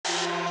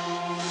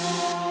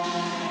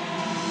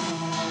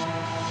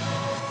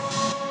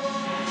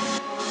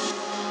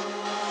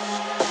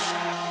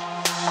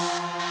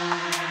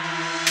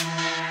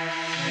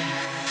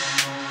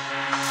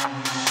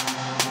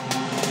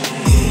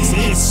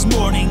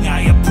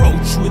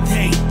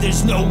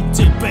there's no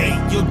debate.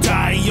 You'll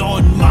die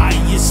on my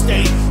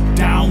estate.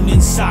 Down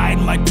inside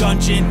my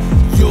dungeon,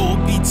 you'll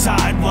be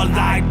tied while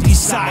I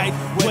decide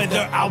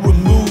whether I'll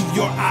remove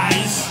your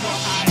eyes.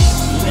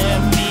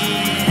 Let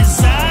me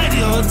inside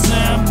your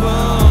temple,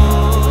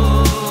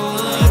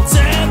 a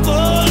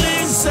temple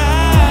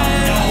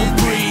inside. No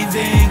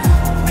breathing,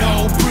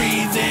 no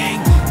breathing,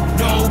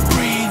 no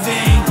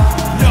breathing,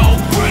 no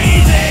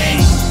breathing.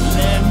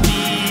 Let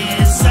me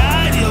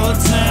inside your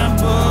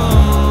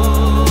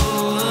temple,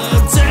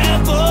 a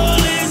temple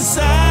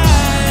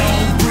inside. No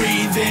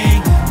breathing,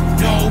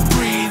 no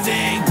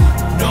breathing,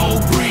 no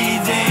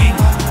breathing,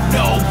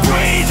 no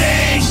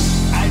breathing.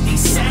 I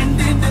descend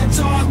into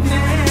darkness,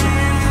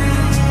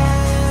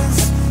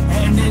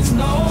 and there's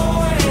no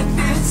end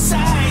in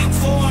sight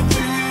for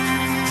me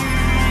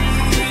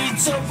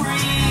to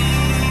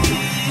breathe.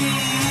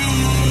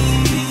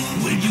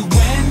 Will you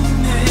end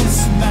this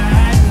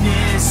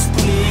madness,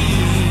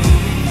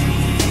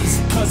 please?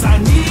 'Cause I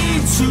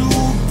need to